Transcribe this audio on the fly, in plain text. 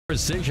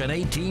Precision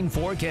 18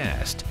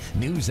 forecast.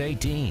 News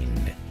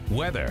 18.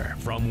 Weather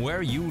from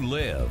where you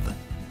live.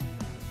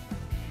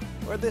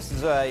 Well, this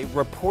is a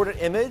reported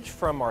image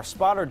from our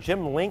spotter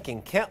Jim Link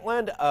in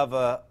Kentland of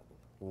a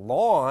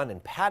lawn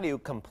and patio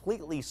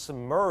completely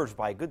submerged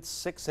by a good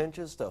 6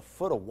 inches to a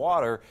foot of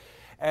water.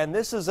 And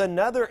this is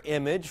another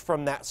image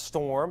from that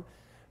storm,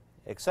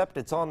 except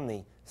it's on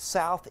the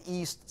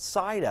southeast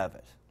side of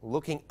it,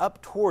 looking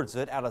up towards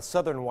it out of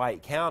southern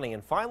White County.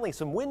 And finally,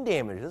 some wind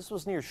damage. This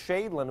was near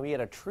Shadeland. We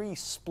had a tree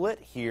split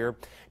here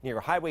near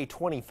Highway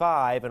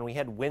 25, and we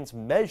had winds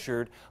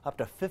measured up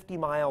to 50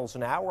 miles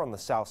an hour on the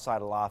south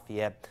side of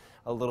Lafayette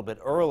a little bit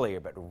earlier.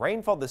 But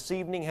rainfall this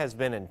evening has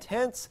been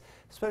intense,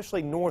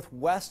 especially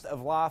northwest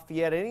of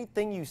Lafayette.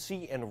 Anything you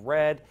see in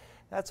red,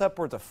 that's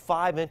upwards of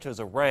 5 inches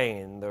of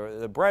rain.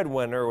 The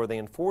breadwinner, or the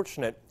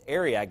unfortunate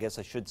area, I guess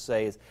I should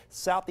say, is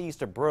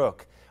southeast of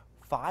Brook.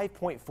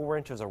 5.4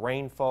 inches of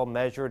rainfall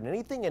measured, and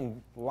anything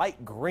in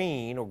light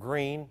green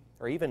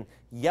or even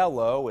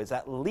yellow is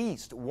at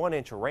least 1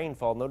 inch of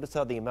rainfall. Notice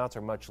how the amounts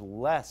are much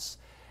less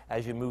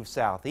as you move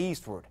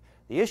southeastward.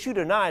 The issue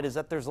tonight is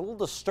that there's a little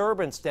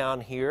disturbance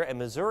down here in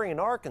Missouri and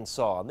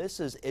Arkansas, and this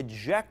is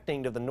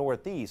ejecting to the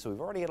northeast. So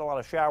we've already had a lot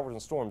of showers and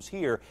storms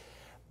here,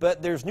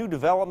 but there's new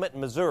development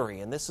in Missouri,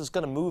 and this is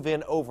going to move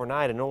in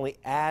overnight and only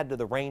add to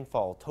the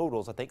rainfall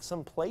totals. I think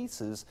some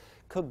places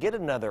could get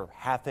another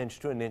 ½ inch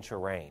to an inch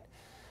of rain.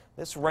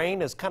 This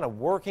rain is kind of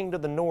working to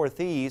the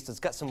northeast. It's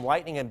got some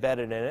lightning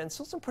embedded in it, and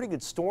still some pretty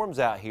good storms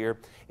out here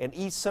in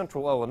east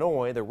central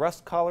Illinois. The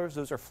rust colors,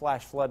 those are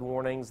flash flood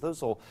warnings.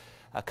 Those will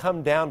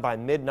come down by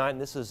midnight,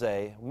 and this is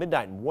a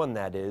midnight and 1,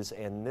 that is,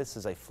 and this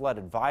is a flood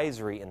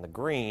advisory in the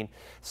green.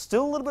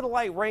 Still a little bit of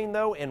light rain,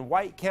 though, in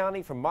White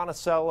County from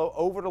Monticello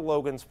over to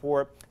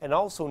Logansport and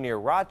also near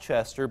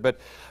Rochester, but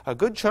a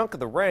good chunk of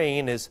the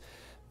rain is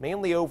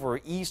mainly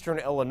over eastern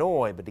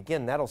Illinois, but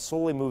again, that'll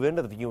slowly move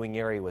into the viewing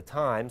area with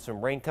time.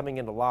 Some rain coming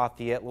into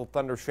Lafayette, a little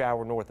thunder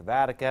shower north of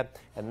Attica,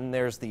 and then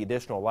there's the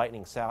additional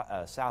lightning south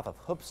of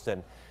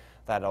Hoopeston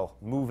that'll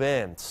move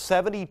in.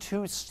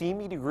 72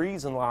 steamy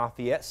degrees in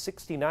Lafayette,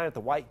 69 at the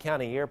White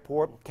County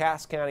Airport.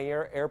 Cass County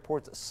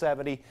Airport's at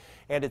 70,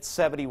 and it's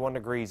 71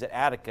 degrees at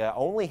Attica.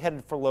 Only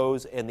headed for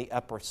lows in the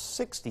upper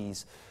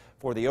 60s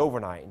for the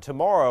overnight. And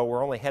tomorrow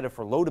we're only headed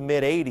for low to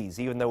mid 80s,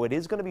 even though it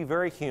is going to be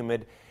very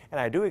humid. And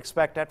I do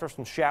expect, after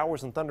some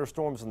showers and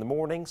thunderstorms in the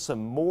morning,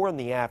 some more in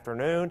the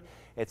afternoon.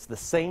 It's the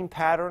same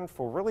pattern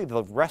for really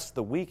the rest of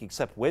the week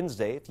except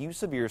Wednesday. A few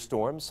severe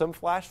storms, some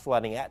flash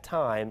flooding at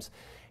times.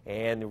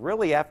 And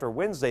really after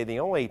Wednesday,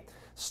 the only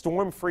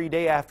storm-free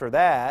day after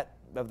that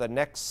of the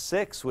next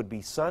 6 would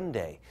be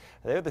Sunday.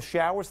 There are the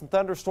showers and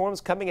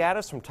thunderstorms coming at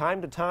us from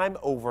time to time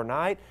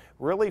overnight,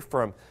 really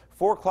from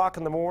 4 o'clock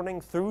in the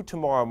morning through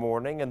tomorrow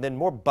morning, and then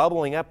more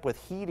bubbling up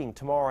with heating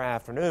tomorrow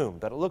afternoon.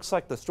 But it looks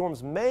like the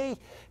storms may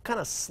kind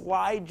of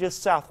slide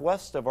just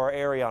southwest of our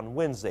area on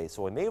Wednesday.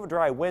 So we may have a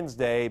dry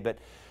Wednesday, but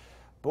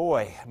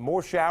boy,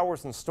 more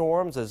showers and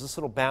storms as this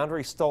little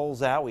boundary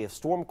stalls out. We have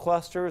storm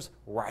clusters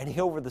riding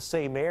over the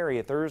same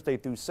area Thursday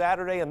through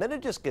Saturday, and then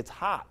it just gets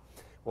hot.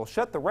 We'll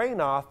shut the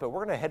rain off, but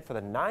we're going to head for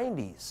the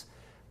 90s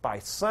by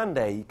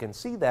Sunday. You can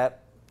see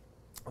that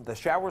the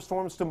shower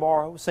storms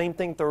tomorrow, same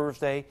thing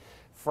Thursday,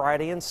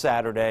 Friday and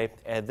Saturday,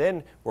 and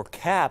then we're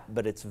capped,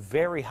 but it's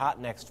very hot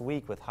next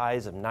week with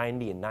highs of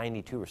 90 and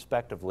 92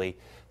 respectively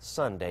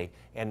Sunday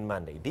and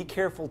Monday. Be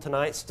careful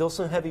tonight. Still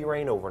some heavy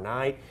rain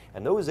overnight,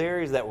 and those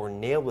areas that were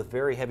nailed with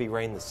very heavy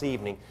rain this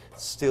evening,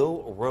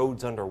 still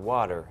roads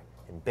underwater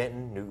in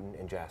Benton, Newton,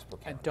 and Jasper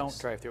counties. And don't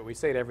drive through it. We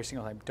say it every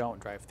single time. Don't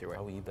drive through it.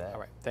 Oh, you bet. All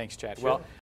right. Thanks, Chad. Sure. Well.